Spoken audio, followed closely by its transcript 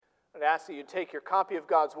I'd ask that you take your copy of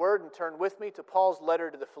God's Word and turn with me to Paul's letter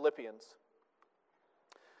to the Philippians.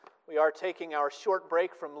 We are taking our short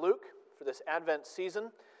break from Luke for this Advent season.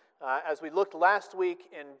 As we looked last week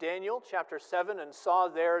in Daniel chapter 7 and saw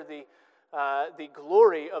there the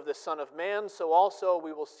glory of the Son of Man, so also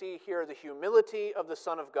we will see here the humility of the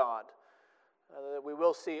Son of God. We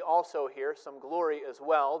will see also here some glory as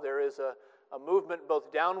well. There is a movement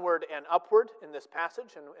both downward and upward in this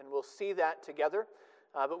passage, and we'll see that together.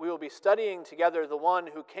 But we will be studying together the one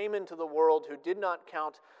who came into the world who did not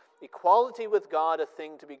count equality with God a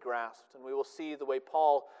thing to be grasped. And we will see the way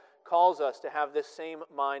Paul calls us to have this same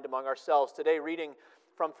mind among ourselves. Today, reading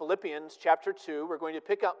from Philippians chapter 2, we're going to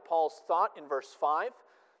pick up Paul's thought in verse 5.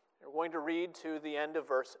 We're going to read to the end of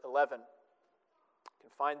verse 11. You can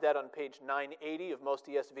find that on page 980 of most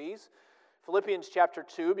ESVs. Philippians chapter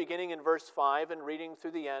 2, beginning in verse 5 and reading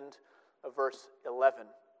through the end of verse 11.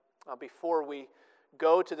 Before we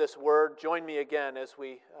go to this word, join me again as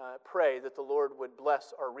we pray that the Lord would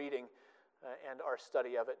bless our reading and our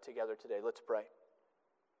study of it together today. Let's pray.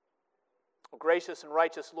 Oh, gracious and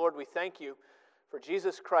righteous Lord, we thank you for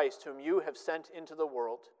Jesus Christ, whom you have sent into the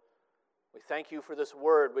world. We thank you for this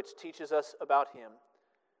word which teaches us about him.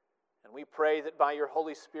 And we pray that by your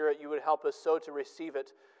Holy Spirit you would help us so to receive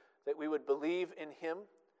it that we would believe in him,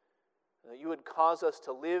 and that you would cause us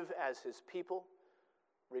to live as his people,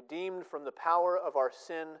 redeemed from the power of our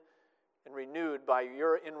sin and renewed by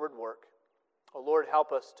your inward work. O Lord,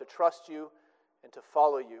 help us to trust you and to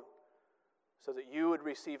follow you so that you would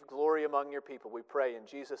receive glory among your people. We pray in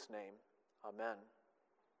Jesus' name. Amen.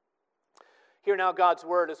 Hear now God's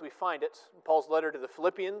word as we find it in Paul's letter to the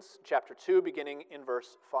Philippians, chapter 2, beginning in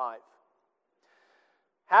verse 5.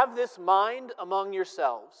 Have this mind among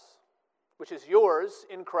yourselves, which is yours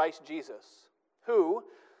in Christ Jesus, who,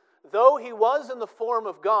 though he was in the form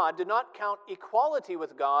of God, did not count equality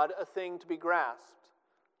with God a thing to be grasped,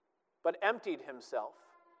 but emptied himself,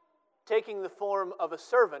 taking the form of a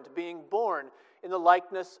servant, being born in the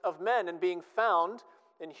likeness of men, and being found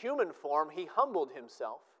in human form, he humbled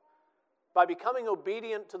himself by becoming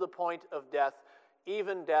obedient to the point of death,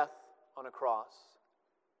 even death on a cross.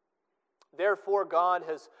 Therefore God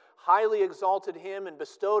has highly exalted him and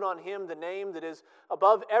bestowed on him the name that is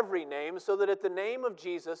above every name, so that at the name of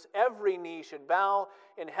Jesus every knee should bow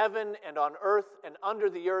in heaven and on earth and under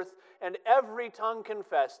the earth, and every tongue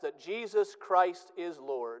confess that Jesus Christ is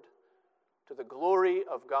Lord, to the glory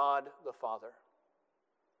of God the Father.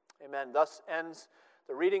 Amen. Thus ends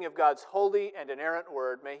the reading of God's holy and inerrant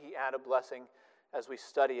word. May he add a blessing as we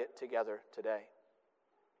study it together today.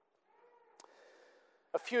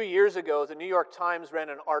 A few years ago, the New York Times ran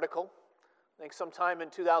an article, I think sometime in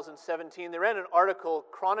 2017, they ran an article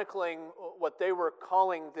chronicling what they were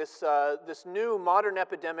calling this new modern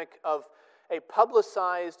epidemic of a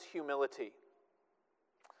publicized humility.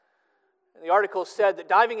 And the article said that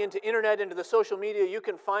diving into internet, into the social media, you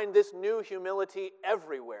can find this new humility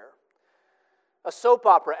everywhere. A soap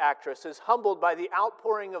opera actress is humbled by the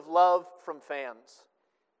outpouring of love from fans.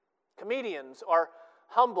 Comedians are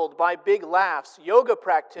humbled by big laughs. Yoga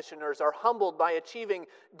practitioners are humbled by achieving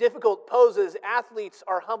difficult poses. Athletes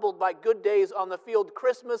are humbled by good days on the field.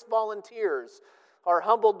 Christmas volunteers are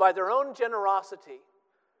humbled by their own generosity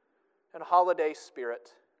and holiday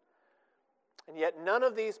spirit. And yet none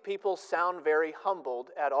of these people sound very humbled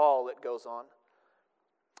at all, it goes on.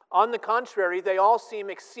 On the contrary, they all seem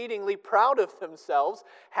exceedingly proud of themselves,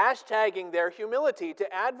 hashtagging their humility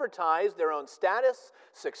to advertise their own status,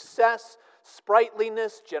 success,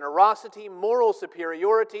 sprightliness, generosity, moral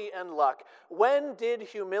superiority, and luck. When did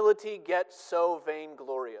humility get so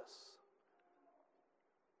vainglorious?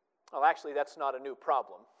 Well, actually, that's not a new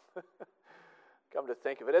problem. Come to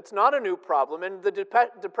think of it, it's not a new problem. And the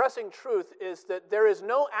depressing truth is that there is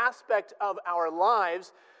no aspect of our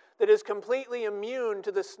lives that is completely immune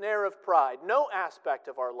to the snare of pride. No aspect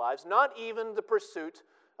of our lives, not even the pursuit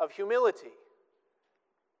of humility.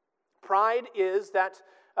 Pride is that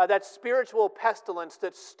spiritual pestilence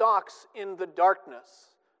that stalks in the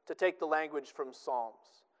darkness, to take the language from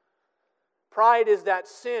Psalms. Pride is that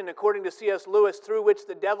sin, according to C.S. Lewis, through which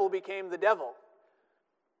the devil became the devil.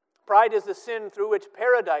 Pride is the sin through which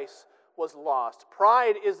paradise was lost.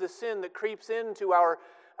 Pride is the sin that creeps into our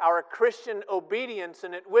Christian obedience,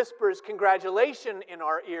 and it whispers congratulation in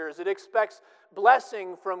our ears. It expects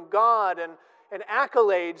blessing from God and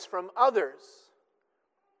accolades from others.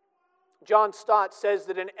 John Stott says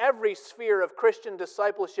that in every sphere of Christian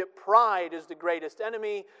discipleship, pride is the greatest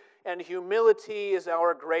enemy and humility is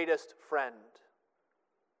our greatest friend.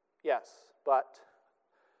 Yes, but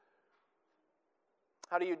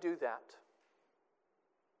how do you do that?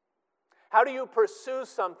 How do you pursue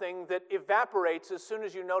something that evaporates as soon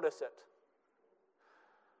as you notice it?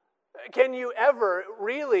 Can you ever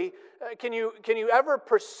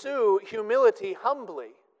pursue humility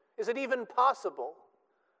humbly? Is it even possible?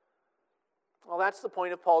 Well, that's the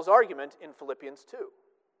point of Paul's argument in Philippians 2.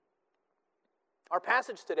 Our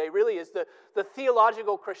passage today really is the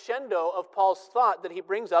theological crescendo of Paul's thought that he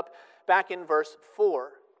brings up back in verse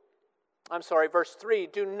 3.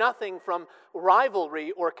 Do nothing from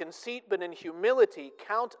rivalry or conceit, but in humility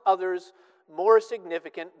count others more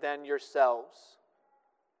significant than yourselves.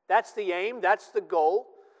 That's the aim, that's the goal.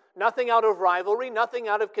 Nothing out of rivalry, nothing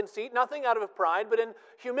out of conceit, nothing out of pride, but in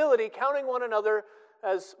humility, counting one another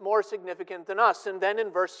as more significant than us. And then in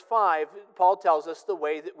verse 5, Paul tells us the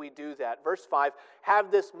way that we do that. Verse 5,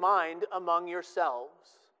 have this mind among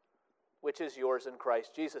yourselves, which is yours in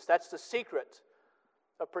Christ Jesus. That's the secret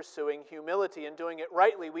of pursuing humility and doing it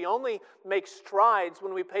rightly. We only make strides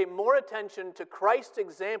when we pay more attention to Christ's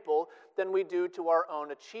example than we do to our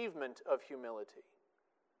own achievement of humility.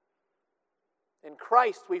 In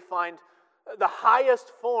Christ, we find the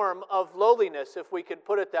highest form of lowliness, if we could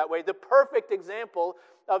put it that way, the perfect example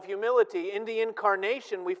of humility. In the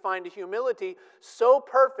incarnation, we find a humility so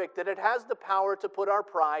perfect that it has the power to put our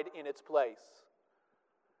pride in its place.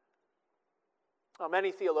 Now,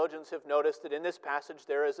 many theologians have noticed that in this passage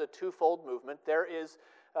there is a twofold movement. There is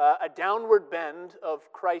a downward bend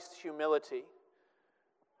of Christ's humility,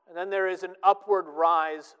 and then there is an upward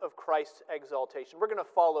rise of Christ's exaltation. We're going to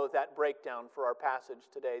follow that breakdown for our passage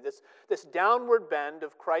today. This downward bend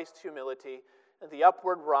of Christ's humility and the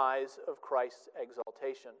upward rise of Christ's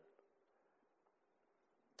exaltation.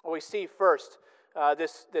 Well, we see first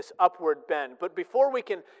this upward bend. But before we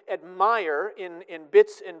can admire in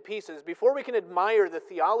bits and pieces, before we can admire the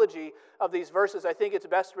theology of these verses, I think it's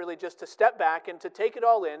best really just to step back and to take it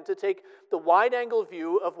all in, to take the wide-angle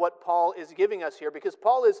view of what Paul is giving us here, because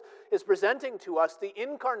Paul is presenting to us the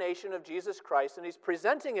incarnation of Jesus Christ, and he's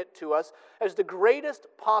presenting it to us as the greatest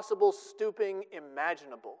possible stooping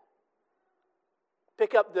imaginable.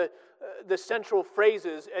 Pick up the central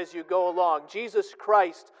phrases as you go along. Jesus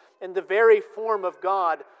Christ, in the very form of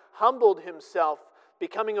God, humbled himself,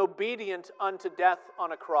 becoming obedient unto death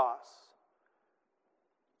on a cross.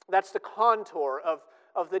 That's the contour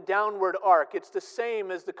of the downward arc. It's the same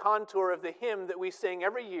as the contour of the hymn that we sing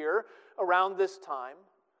every year around this time.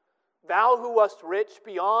 Thou who wast rich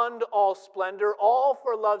beyond all splendor, all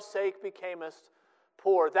for love's sake becamest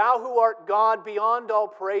poor. Thou who art God beyond all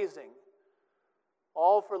praising,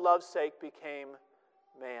 all for love's sake became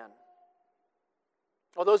man.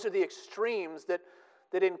 Well, those are the extremes that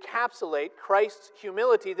encapsulate Christ's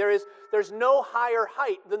humility. There's no higher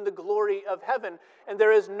height than the glory of heaven, and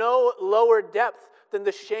there is no lower depth than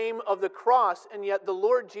the shame of the cross, and yet the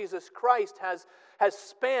Lord Jesus Christ has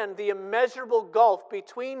spanned the immeasurable gulf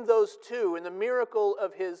between those two in the miracle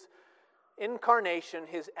of his incarnation,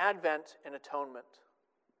 his advent and atonement.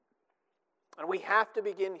 And we have to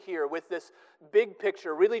begin here with this big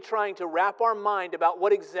picture, really trying to wrap our mind about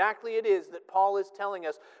what exactly it is that Paul is telling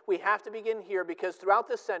us. We have to begin here because throughout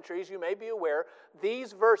the centuries, you may be aware,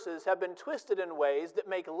 these verses have been twisted in ways that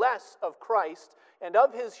make less of Christ and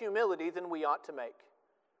of his humility than we ought to make.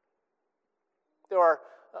 There are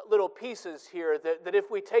little pieces here that if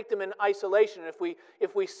we take them in isolation,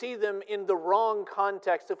 if we see them in the wrong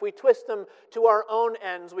context, if we twist them to our own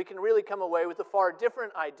ends, we can really come away with a far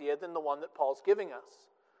different idea than the one that Paul's giving us.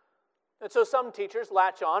 And so some teachers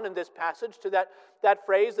latch on in this passage to that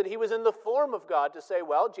phrase that he was in the form of God to say,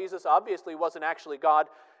 well, Jesus obviously wasn't actually God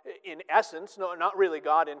in essence, no, not really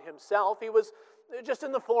God in himself. He was just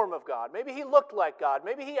in the form of God. Maybe he looked like God.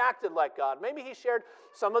 Maybe he acted like God. Maybe he shared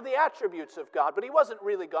some of the attributes of God, but he wasn't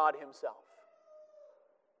really God himself.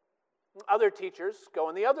 Other teachers go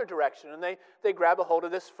in the other direction, and they grab a hold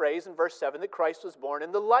of this phrase in verse 7 that Christ was born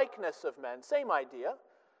in the likeness of men. Same idea.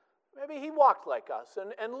 Maybe he walked like us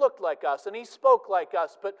and looked like us, and he spoke like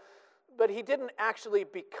us, but he didn't actually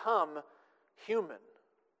become human.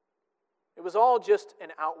 It was all just an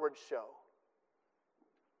outward show.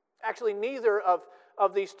 Actually, neither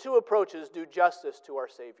of these two approaches do justice to our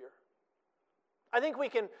Savior. I think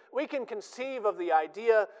we can conceive of the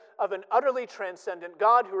idea of an utterly transcendent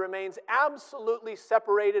God who remains absolutely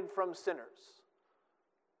separated from sinners.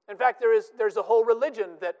 In fact, there's a whole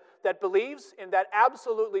religion that believes in that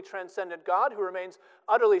absolutely transcendent God who remains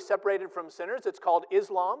utterly separated from sinners. It's called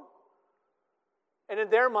Islam. And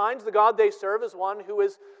in their minds, the God they serve is one who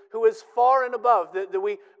is far and above.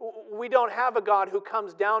 We don't have a God who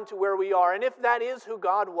comes down to where we are. And if that is who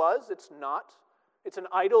God was, it's not. It's an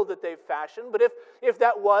idol that they've fashioned. But if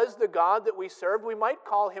that was the God that we served, we might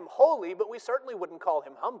call him holy, but we certainly wouldn't call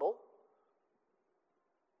him humble.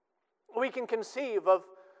 We can conceive of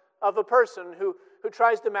a person who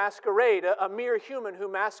tries to masquerade, a mere human who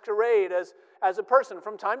masquerade as a person.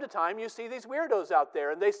 From time to time, you see these weirdos out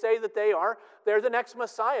there, and they say that they're the next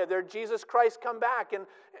Messiah. They're Jesus Christ come back, and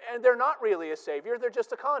they're not really a Savior. They're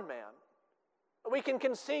just a con man. We can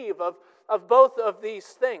conceive of both of these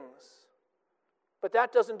things, but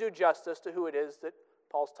that doesn't do justice to who it is that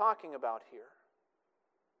Paul's talking about here.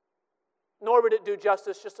 Nor would it do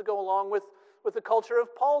justice just to go along with the culture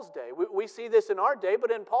of Paul's day. We see this in our day,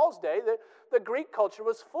 but in Paul's day, the Greek culture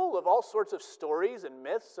was full of all sorts of stories and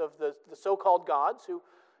myths of the so-called gods who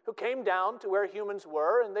came down to where humans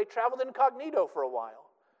were, and they traveled incognito for a while.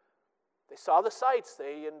 They saw the sights,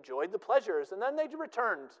 they enjoyed the pleasures, and then they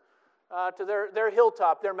returned to their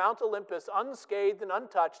hilltop, their Mount Olympus, unscathed and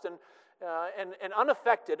untouched and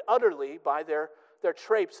unaffected utterly by their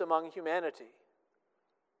traipse among humanity.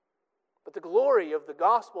 But the glory of the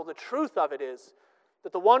gospel, the truth of it is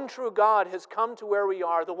that the one true God has come to where we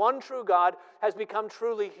are. The one true God has become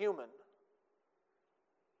truly human.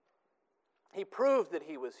 He proved that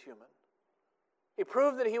he was human. He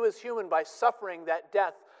proved that he was human by suffering that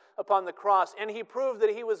death upon the cross, and he proved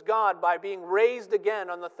that he was God by being raised again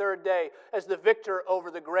on the third day as the victor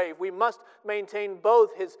over the grave. We must maintain both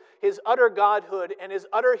his utter godhood and his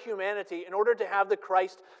utter humanity in order to have the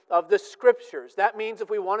Christ of the Scriptures. That means if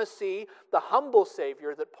we want to see the humble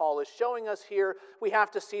Savior that Paul is showing us here, we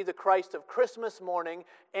have to see the Christ of Christmas morning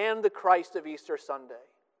and the Christ of Easter Sunday.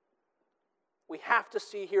 We have to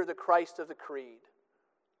see here the Christ of the Creed.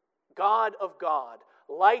 God of God,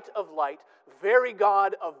 light of light, very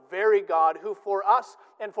God of very God, who for us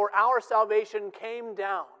and for our salvation came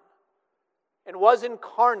down and was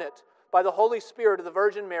incarnate by the Holy Spirit of the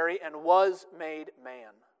Virgin Mary and was made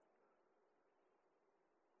man.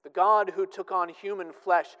 The God who took on human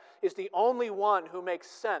flesh is the only one who makes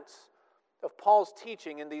sense of Paul's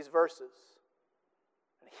teaching in these verses.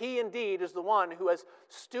 And he indeed is the one who has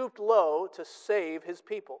stooped low to save his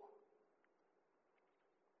people.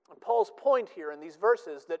 And Paul's point here in these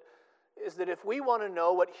verses is that if we want to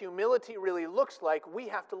know what humility really looks like, we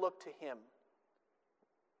have to look to him.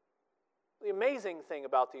 The amazing thing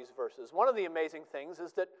about these verses, one of the amazing things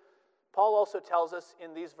is that Paul also tells us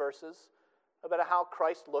in these verses about how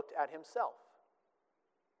Christ looked at himself.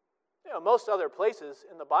 Most other places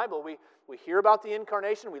in the Bible, we hear about the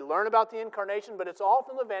incarnation, we learn about the incarnation, but it's all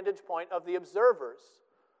from the vantage point of the observers.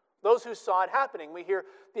 Those who saw it happening. We hear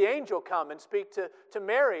the angel come and speak to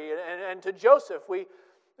Mary and to Joseph. We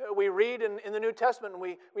read in the New Testament, and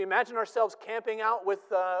we imagine ourselves camping out with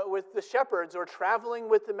the shepherds or traveling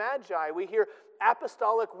with the Magi. We hear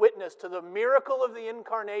apostolic witness to the miracle of the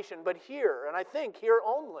incarnation. But here, and I think here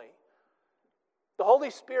only, the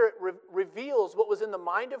Holy Spirit reveals what was in the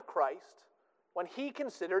mind of Christ when he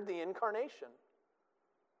considered the incarnation.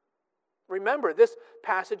 Remember, this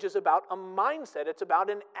passage is about a mindset. It's about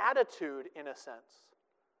an attitude, in a sense.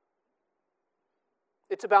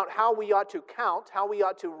 It's about how we ought to count, how we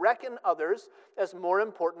ought to reckon others as more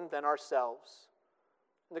important than ourselves.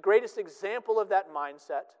 And the greatest example of that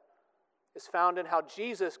mindset is found in how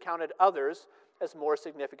Jesus counted others as more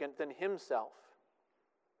significant than himself.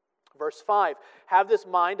 Verse 5, have this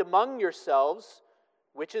mind among yourselves,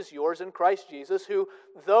 which is yours in Christ Jesus, who,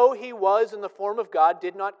 though he was in the form of God,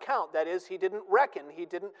 did not count. That is, he didn't reckon, he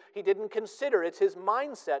didn't consider. It's his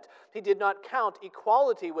mindset. He did not count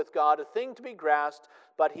equality with God a thing to be grasped,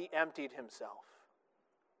 but he emptied himself.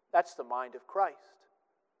 That's the mind of Christ.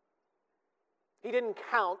 He didn't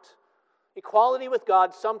count equality with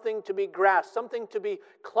God something to be grasped, something to be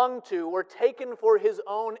clung to or taken for his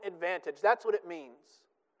own advantage. That's what it means.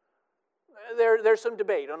 There's some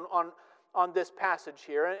debate on this passage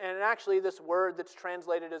here, and actually this word that's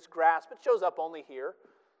translated as grasp, it shows up only here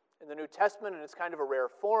in the New Testament, and it's kind of a rare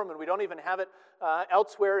form, and we don't even have it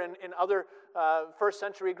elsewhere in other first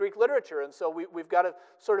century Greek literature, and so we've got to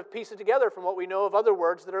sort of piece it together from what we know of other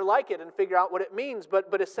words that are like it and figure out what it means,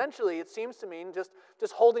 but essentially it seems to mean just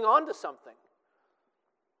holding on to something,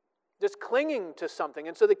 just clinging to something.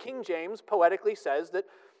 And so the King James poetically says that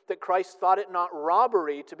Christ thought it not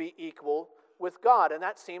robbery to be equal with God, and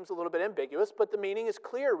that seems a little bit ambiguous, but the meaning is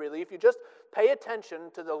clear, really, if you just pay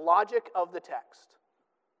attention to the logic of the text.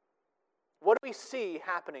 What do we see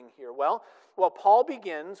happening here? Well, Paul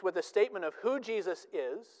begins with a statement of who Jesus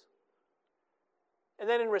is, and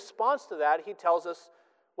then in response to that, he tells us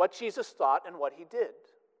what Jesus thought and what he did.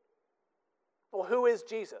 Well, who is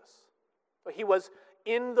Jesus? Well, he was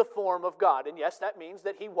in the form of God, and yes, that means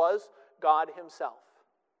that he was God himself.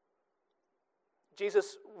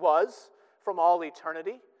 Jesus was, from all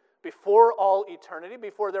eternity, Before all eternity,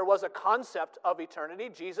 before there was a concept of eternity,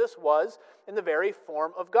 Jesus was in the very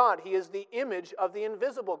form of God. He is the image of the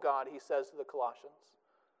invisible God, he says to the Colossians.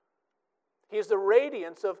 He is the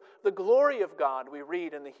radiance of the glory of God, we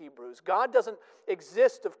read in the Hebrews. God doesn't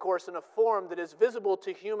exist, of course, in a form that is visible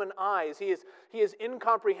to human eyes. He is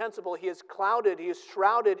incomprehensible. He is clouded. He is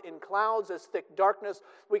shrouded in clouds as thick darkness.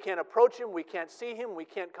 We can't approach him. We can't see him. We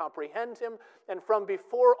can't comprehend him. And from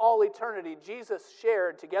before all eternity, Jesus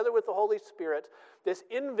shared, together with the Holy Spirit, this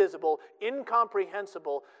invisible,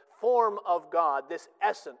 incomprehensible form of God, this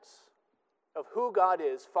essence of who God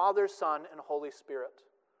is, Father, Son, and Holy Spirit.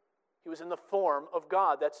 He was in the form of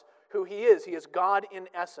God. That's who he is. He is God in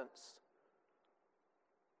essence.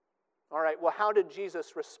 All right, well, how did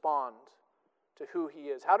Jesus respond to who he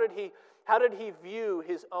is? How did he view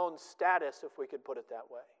his own status, if we could put it that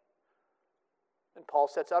way? And Paul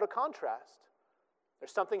sets out a contrast.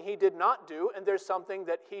 There's something he did not do, and there's something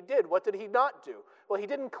that he did. What did he not do? Well, he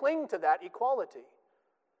didn't cling to that equality.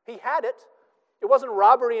 He had it. It wasn't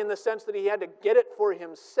robbery in the sense that he had to get it for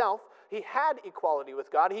himself. He had equality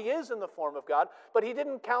with God. He is in the form of God, but he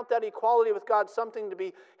didn't count that equality with God something to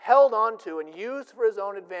be held onto and used for his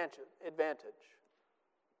own advantage.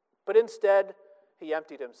 But instead, he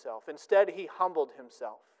emptied himself. Instead, he humbled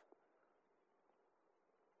himself.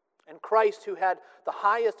 And Christ, who had the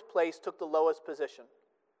highest place, took the lowest position.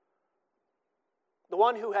 The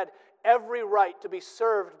one who had every right to be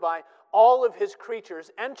served by all of his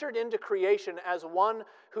creatures entered into creation as one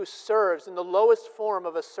who serves in the lowest form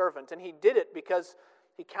of a servant. And he did it because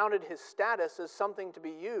he counted his status as something to be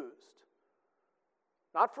used.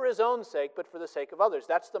 Not for his own sake, but for the sake of others.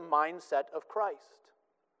 That's the mindset of Christ.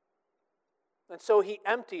 And so he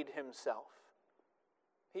emptied himself.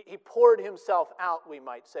 He poured himself out, we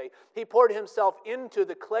might say. He poured himself into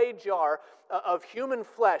the clay jar of human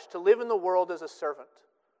flesh to live in the world as a servant.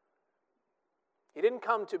 He didn't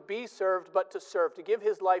come to be served, but to serve, to give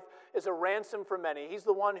his life as a ransom for many. He's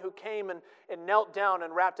the one who came and knelt down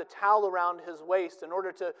and wrapped a towel around his waist in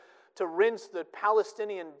order to rinse the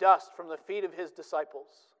Palestinian dust from the feet of his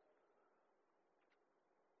disciples.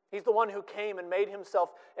 He's the one who came and made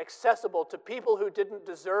himself accessible to people who didn't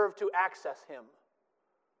deserve to access him.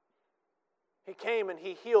 He came and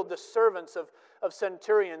he healed the servants of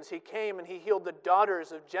centurions. He came and he healed the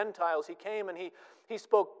daughters of Gentiles. He came and he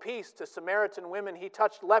spoke peace to Samaritan women. He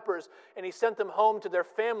touched lepers and he sent them home to their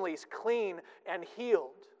families clean and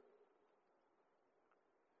healed.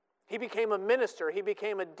 He became a minister. He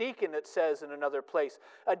became a deacon, it says in another place.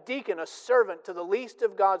 A deacon, a servant to the least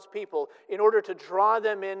of God's people in order to draw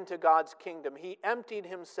them into God's kingdom. He emptied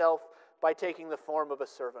himself by taking the form of a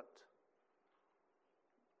servant.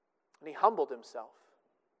 And he humbled himself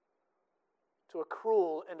to a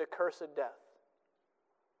cruel and accursed death.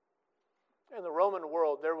 In the Roman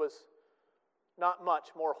world, there was not much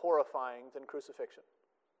more horrifying than crucifixion.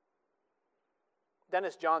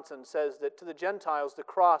 Dennis Johnson says that to the Gentiles, the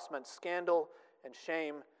cross meant scandal and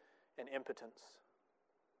shame and impotence.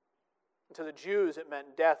 And to the Jews, it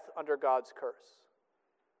meant death under God's curse.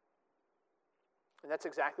 And that's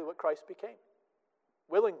exactly what Christ became,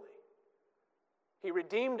 willingly. He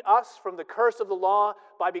redeemed us from the curse of the law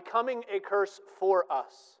by becoming a curse for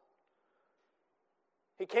us.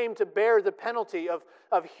 He came to bear the penalty of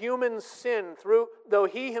human sin though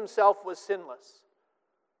he himself was sinless.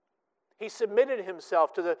 He submitted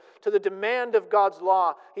himself to the demand of God's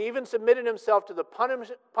law. He even submitted himself to the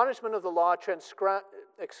punishment of the law prescribed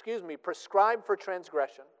for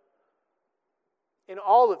transgression. In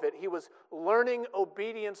all of it, he was learning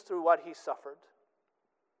obedience through what he suffered.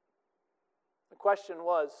 The question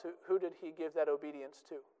was, who did he give that obedience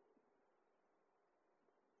to?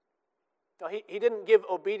 Now, he didn't give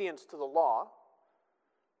obedience to the law.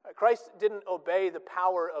 Christ didn't obey the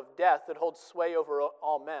power of death that holds sway over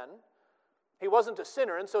all men. He wasn't a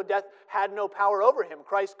sinner, and so death had no power over him.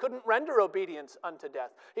 Christ couldn't render obedience unto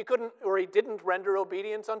death. He didn't render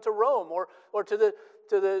obedience unto Rome or to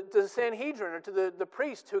the Sanhedrin or to the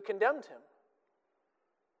priest who condemned him.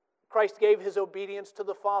 Christ gave his obedience to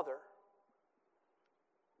the Father.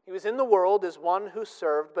 He was in the world as one who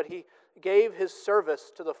served, but he gave his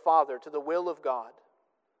service to the Father, to the will of God.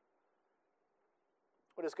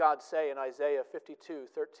 What does God say in Isaiah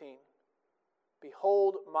 52:13?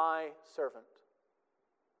 Behold my servant.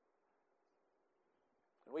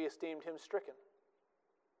 And we esteemed him stricken,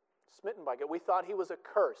 smitten by God. We thought he was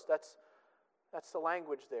accursed. That's the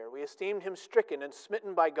language there. We esteemed him stricken and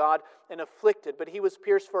smitten by God and afflicted, but he was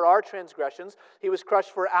pierced for our transgressions. He was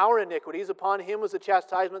crushed for our iniquities. Upon him was the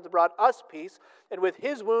chastisement that brought us peace, and with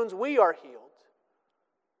his wounds we are healed.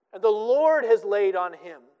 And the Lord has laid on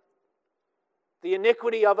him the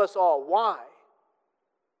iniquity of us all. Why?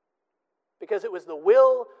 Because it was the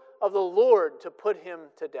will of the Lord to put him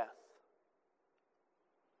to death.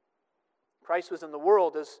 Christ was in the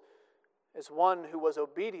world as one who was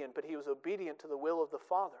obedient, but he was obedient to the will of the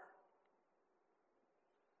Father.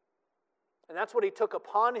 And that's what he took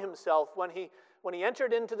upon himself when he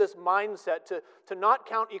entered into this mindset to not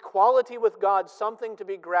count equality with God something to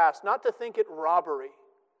be grasped, not to think it robbery.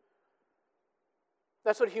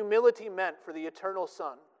 That's what humility meant for the eternal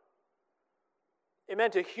Son. It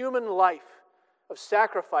meant a human life of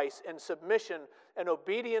sacrifice and submission and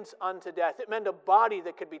obedience unto death. It meant a body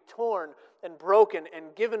that could be torn and broken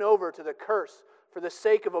and given over to the curse for the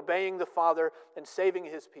sake of obeying the Father and saving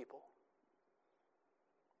his people.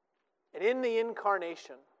 And in the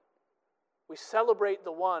incarnation, we celebrate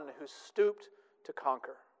the one who stooped to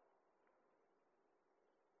conquer.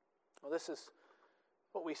 Well, this is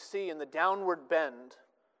what we see in the downward bend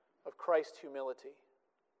of Christ's humility.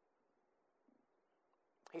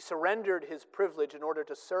 He surrendered his privilege in order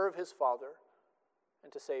to serve his Father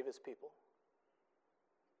and to save his people.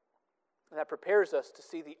 And that prepares us to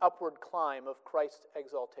see the upward climb of Christ's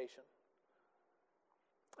exaltation.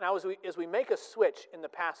 Now, as we make a switch in the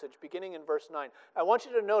passage, beginning in verse 9, I want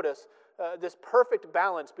you to notice this perfect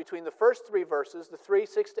balance between the first three verses, the 3,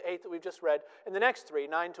 6 to 8 that we've just read, and the next three,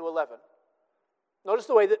 9 to 11. Notice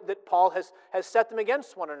the way that Paul has set them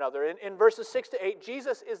against one another. In verses 6 to 8,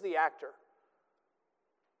 Jesus is the actor.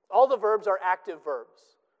 All the verbs are active verbs.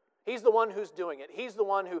 He's the one who's doing it. He's the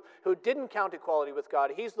one who didn't count equality with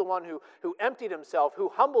God. He's the one who emptied himself, who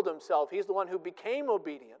humbled himself. He's the one who became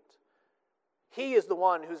obedient. He is the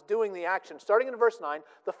one who's doing the action. Starting in verse 9,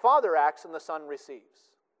 the Father acts and the Son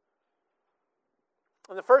receives.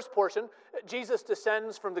 In the first portion, Jesus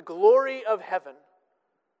descends from the glory of heaven.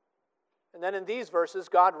 And then in these verses,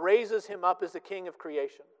 God raises him up as the King of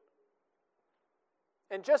creation.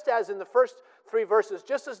 And just as in the first three verses,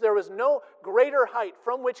 just as there was no greater height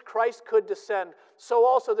from which Christ could descend, so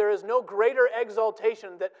also there is no greater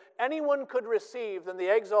exaltation that anyone could receive than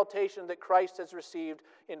the exaltation that Christ has received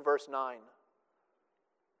in verse 9.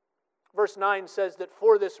 Verse 9 says that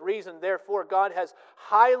for this reason, therefore, God has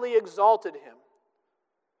highly exalted him.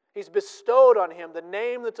 He's bestowed on him the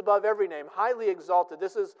name that's above every name, highly exalted.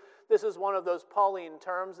 This is one of those Pauline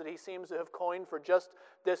terms that he seems to have coined for just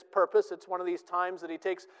this purpose. It's one of these times that he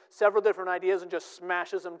takes several different ideas and just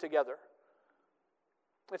smashes them together.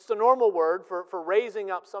 It's the normal word for raising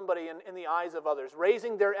up somebody in the eyes of others,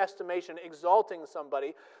 raising their estimation, exalting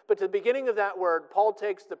somebody. But to the beginning of that word, Paul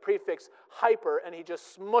takes the prefix hyper and he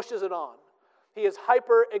just smushes it on. He is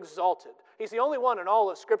hyper exalted. He's the only one in all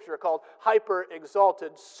of Scripture called hyper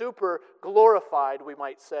exalted, super glorified, we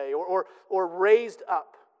might say, or raised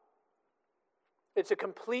up. It's a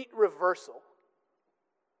complete reversal.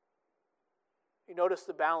 You notice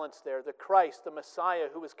the balance there. The Christ, the Messiah,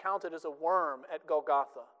 who was counted as a worm at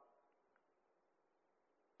Golgotha.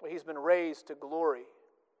 Well, he's been raised to glory.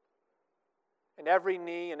 And every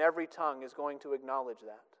knee and every tongue is going to acknowledge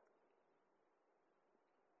that.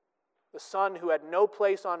 The Son who had no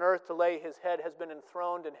place on earth to lay his head has been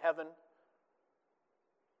enthroned in heaven.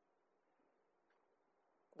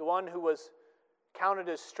 The one who was counted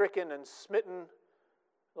as stricken and smitten,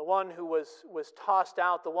 the one who was tossed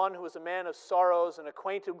out, the one who was a man of sorrows and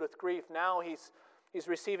acquainted with grief, now he's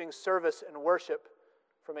receiving service and worship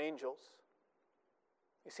from angels.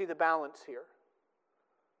 You see the balance here.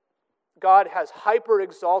 God has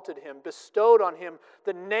hyper-exalted him, bestowed on him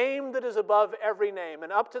the name that is above every name.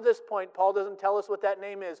 And up to this point, Paul doesn't tell us what that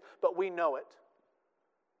name is, but we know it.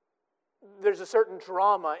 There's a certain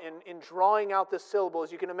drama in drawing out the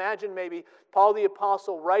syllables. You can imagine maybe Paul the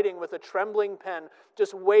Apostle writing with a trembling pen,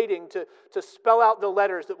 just waiting to spell out the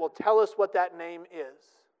letters that will tell us what that name is.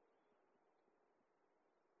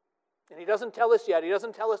 And he doesn't tell us yet. He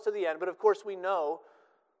doesn't tell us to the end, but of course we know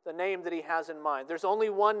the name that he has in mind. There's only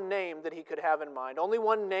one name that he could have in mind. Only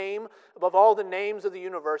one name above all the names of the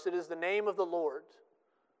universe. It is the name of the Lord.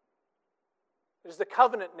 It is the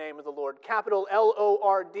covenant name of the Lord, capital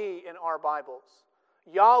L-O-R-D in our Bibles.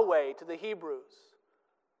 Yahweh to the Hebrews.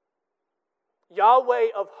 Yahweh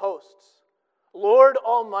of hosts. Lord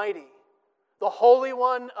Almighty. The Holy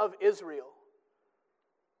One of Israel.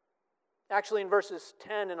 Actually, in verses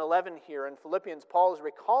 10 and 11 here in Philippians, Paul is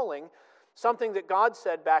recalling something that God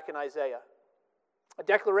said back in Isaiah. A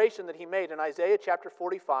declaration that he made in Isaiah chapter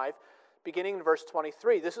 45, beginning in verse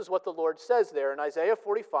 23. This is what the Lord says there in Isaiah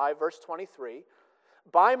 45, verse 23.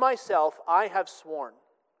 By myself I have sworn.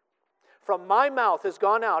 From my mouth has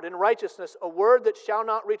gone out in righteousness a word that shall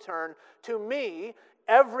not return. To me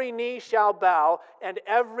every knee shall bow, and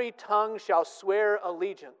every tongue shall swear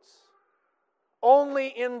allegiance. Only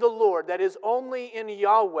in the Lord, that is, only in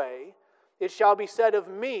Yahweh, it shall be said of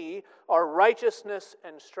me are righteousness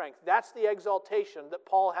and strength. That's the exaltation that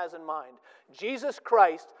Paul has in mind. Jesus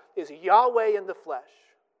Christ is Yahweh in the flesh.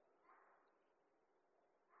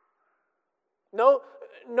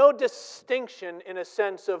 No distinction in a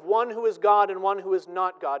sense of one who is God and one who is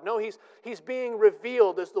not God. No, he's being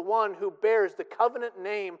revealed as the one who bears the covenant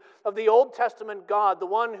name of the Old Testament God, the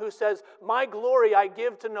one who says, my glory I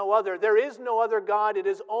give to no other. There is no other God, it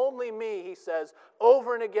is only me, he says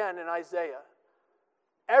over and again in Isaiah.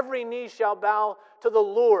 Every knee shall bow to the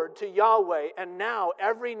Lord, to Yahweh, and now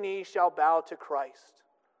every knee shall bow to Christ.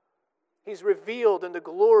 He's revealed in the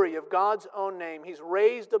glory of God's own name. He's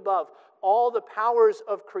raised above all the powers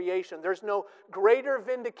of creation. There's no greater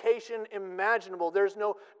vindication imaginable. There's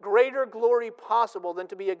no greater glory possible than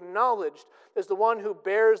to be acknowledged as the one who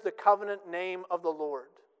bears the covenant name of the Lord.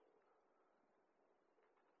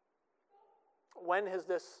 When has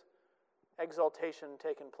this exaltation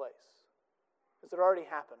taken place? Has it already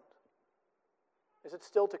happened? Is it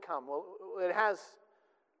still to come? Well, it has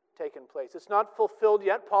taken place. It's not fulfilled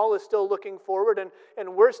yet. Paul is still looking forward,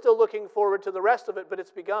 and we're still looking forward to the rest of it, but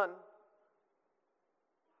it's begun.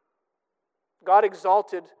 God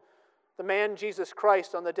exalted the man Jesus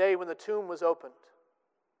Christ on the day when the tomb was opened,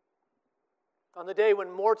 on the day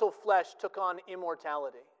when mortal flesh took on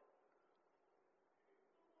immortality.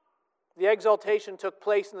 The exaltation took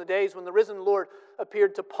place in the days when the risen Lord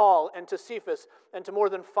appeared to Paul and to Cephas and to more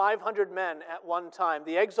than 500 men at one time.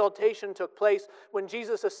 The exaltation took place when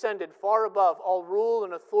Jesus ascended far above all rule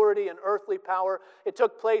and authority and earthly power. It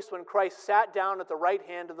took place when Christ sat down at the right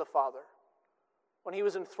hand of the Father, when he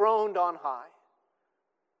was enthroned on high.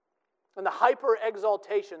 And the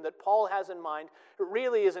hyper-exaltation that Paul has in mind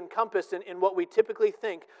really is encompassed in what we typically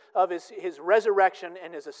think of as his resurrection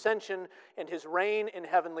and his ascension and his reign in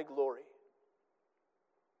heavenly glory.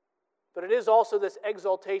 But it is also this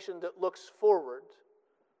exaltation that looks forward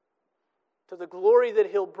to the glory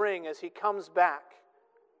that he'll bring as he comes back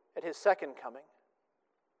at his second coming.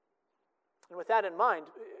 And with that in mind,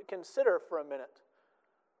 consider for a minute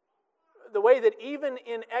the way that even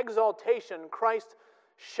in exaltation, Christ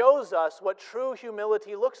shows us what true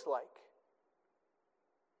humility looks like.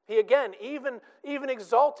 He again, even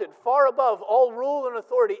exalted far above all rule and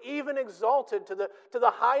authority, even exalted to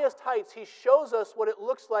the highest heights, he shows us what it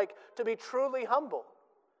looks like to be truly humble.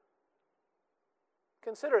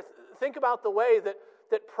 Consider, think about the way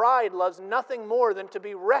that pride loves nothing more than to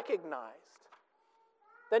be recognized,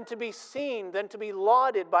 than to be seen, than to be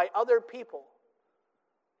lauded by other people.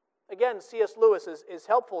 Again, C.S. Lewis is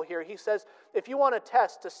helpful here. He says, if you want a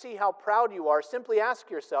test to see how proud you are, simply ask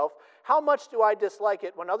yourself, how much do I dislike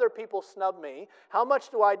it when other people snub me? How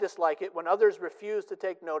much do I dislike it when others refuse to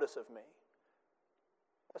take notice of me?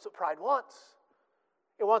 That's what pride wants.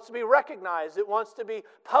 It wants to be recognized. It wants to be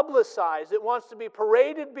publicized. It wants to be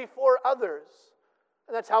paraded before others.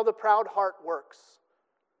 And that's how the proud heart works.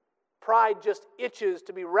 Pride just itches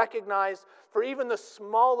to be recognized for even the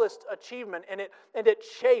smallest achievement, and it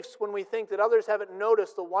chafes when we think that others haven't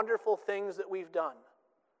noticed the wonderful things that we've done.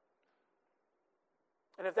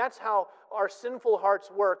 And if that's how our sinful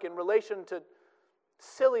hearts work in relation to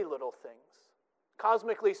silly little things,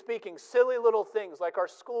 cosmically speaking, silly little things like our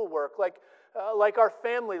schoolwork, like our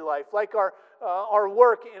family life, like our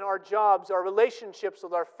work in our jobs, our relationships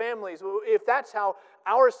with our families, if that's how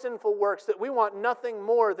our sinful works, that we want nothing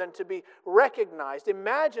more than to be recognized,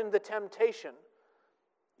 imagine the temptation.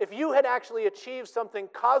 If you had actually achieved something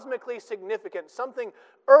cosmically significant, something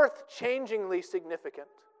earth-changingly significant,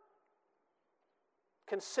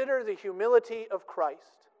 consider the humility of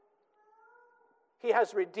Christ. He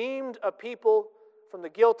has redeemed a people from the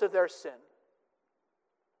guilt of their sin.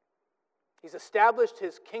 He's established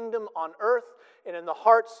his kingdom on earth and in the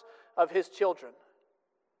hearts of his children.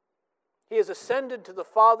 He has ascended to the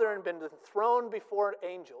Father and been enthroned before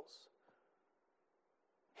angels.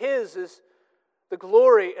 His is the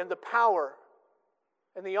glory and the power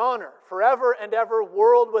and the honor forever and ever,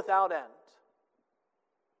 world without end.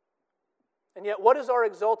 And yet, what is our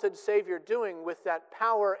exalted Savior doing with that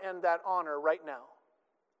power and that honor right now?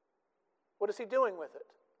 What is he doing with it?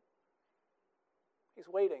 He's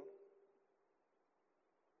waiting.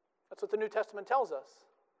 That's what the New Testament tells us.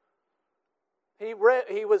 He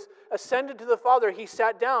was ascended to the Father. He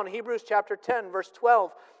sat down. Hebrews chapter 10, verse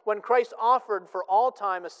 12. When Christ offered for all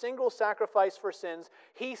time a single sacrifice for sins,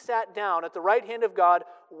 he sat down at the right hand of God,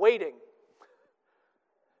 waiting,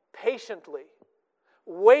 patiently,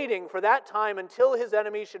 waiting for that time until his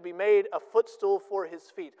enemies should be made a footstool for his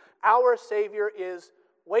feet. Our Savior is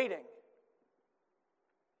waiting.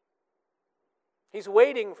 He's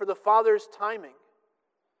waiting for the Father's timing.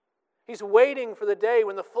 He's waiting for the day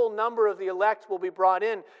when the full number of the elect will be brought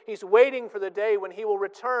in. He's waiting for the day when He will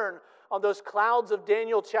return on those clouds of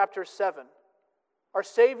Daniel chapter 7. Our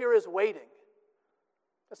Savior is waiting.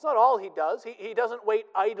 That's not all He does. He doesn't wait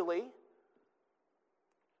idly.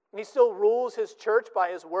 He still rules His church by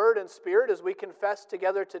His word and Spirit, as we confess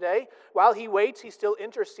together today. While He waits, He still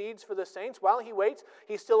intercedes for the saints. While He waits,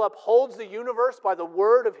 He still upholds the universe by the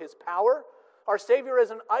word of His power. Our Savior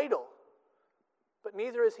isn't idle, but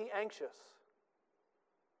neither is He anxious.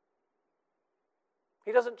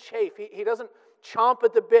 He doesn't chafe. He doesn't chomp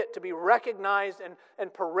at the bit to be recognized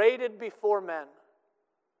and paraded before men.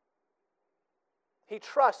 He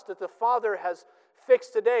trusts that the Father has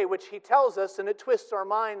fixed a day, which He tells us, and it twists our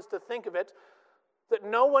minds to think of it, that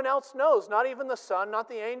no one else knows, not even the Son, not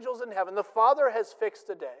the angels in heaven. The Father has fixed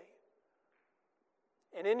a day.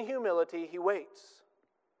 And in humility, He waits.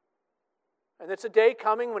 And it's a day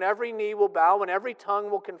coming when every knee will bow, when every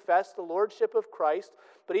tongue will confess the lordship of Christ.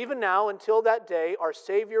 But even now, until that day, our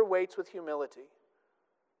Savior waits with humility,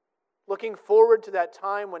 looking forward to that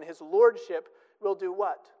time when His lordship will do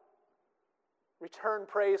what? Return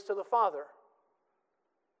praise to the Father.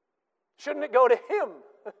 Shouldn't it go to Him?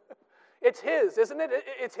 It's His, isn't it?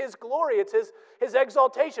 It's His glory. It's His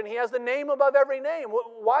exaltation. He has the name above every name.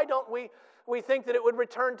 Why don't we think that it would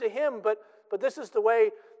return to Him? But this is the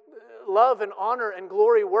way love and honor and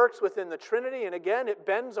glory works within the Trinity. And again, it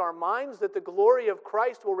bends our minds that the glory of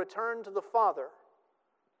Christ will return to the Father.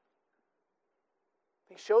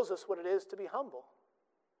 He shows us what it is to be humble.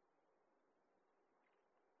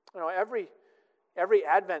 You know, every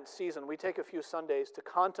Advent season, we take a few Sundays to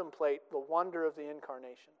contemplate the wonder of the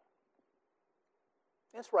Incarnation.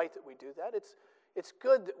 It's right that we do that. It's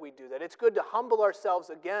good that we do that. It's good to humble ourselves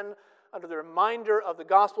again under the reminder of the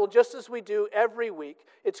gospel, just as we do every week.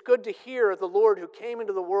 It's good to hear of the Lord who came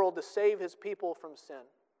into the world to save His people from sin.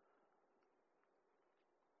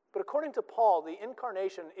 But according to Paul, the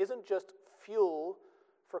Incarnation isn't just fuel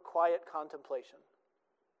for quiet contemplation.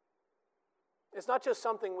 It's not just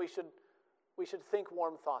something we should think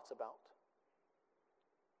warm thoughts about.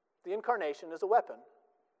 The Incarnation is a weapon.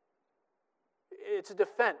 It's a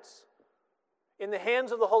defense. In the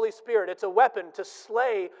hands of the Holy Spirit, it's a weapon to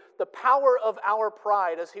slay the power of our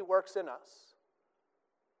pride as He works in us.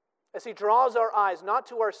 As He draws our eyes not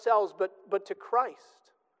to ourselves, but to Christ.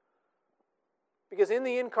 Because in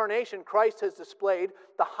the Incarnation, Christ has displayed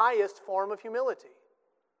the highest form of humility.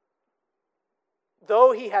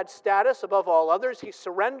 Though He had status above all others, He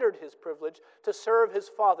surrendered His privilege to serve His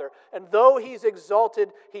Father. And though He's exalted,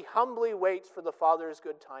 He humbly waits for the Father's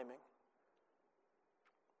good timing.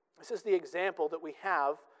 This is the example that we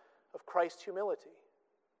have of Christ's humility.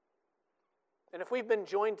 And if we've been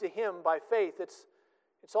joined to Him by faith,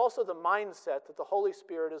 it's also the mindset that the Holy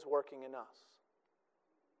Spirit is working in us.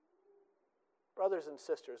 Brothers and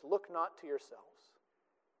sisters, look not to yourselves.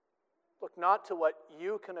 Look not to what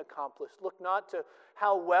you can accomplish. Look not to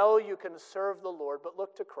how well you can serve the Lord, but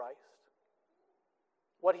look to Christ.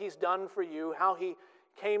 What He's done for you, how He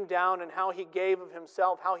came down and how He gave of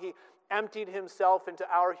Himself, how He emptied Himself into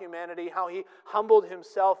our humanity, how He humbled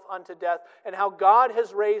Himself unto death, and how God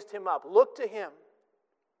has raised Him up. Look to Him.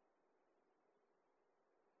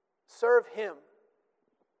 Serve Him.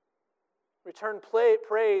 Return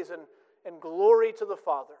praise and glory to the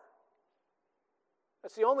Father.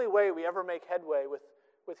 That's the only way we ever make headway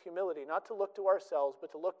with humility, not to look to ourselves,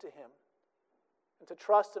 but to look to Him and to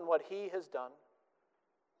trust in what He has done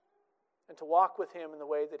and to walk with Him in the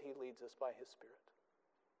way that He leads us by His Spirit.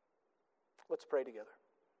 Let's pray together.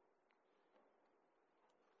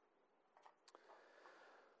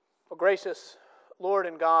 O gracious Lord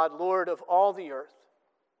and God, Lord of all the earth,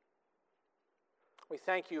 we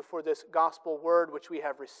thank You for this gospel word which we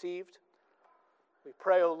have received. We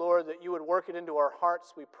pray, O Lord, that You would work it into our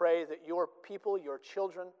hearts. We pray that Your people, Your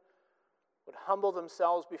children, would humble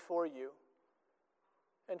themselves before You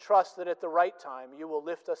and trust that at the right time You will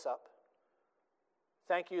lift us up.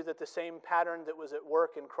 Thank You that the same pattern that was at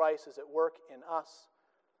work in Christ is at work in us.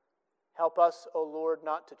 Help us, O Lord,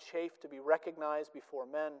 not to chafe to be recognized before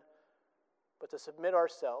men, but to submit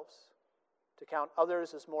ourselves, to count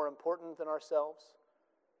others as more important than ourselves,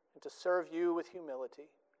 and to serve You with humility.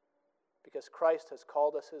 Because Christ has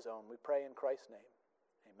called us His own. We pray in Christ's name.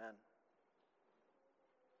 Amen.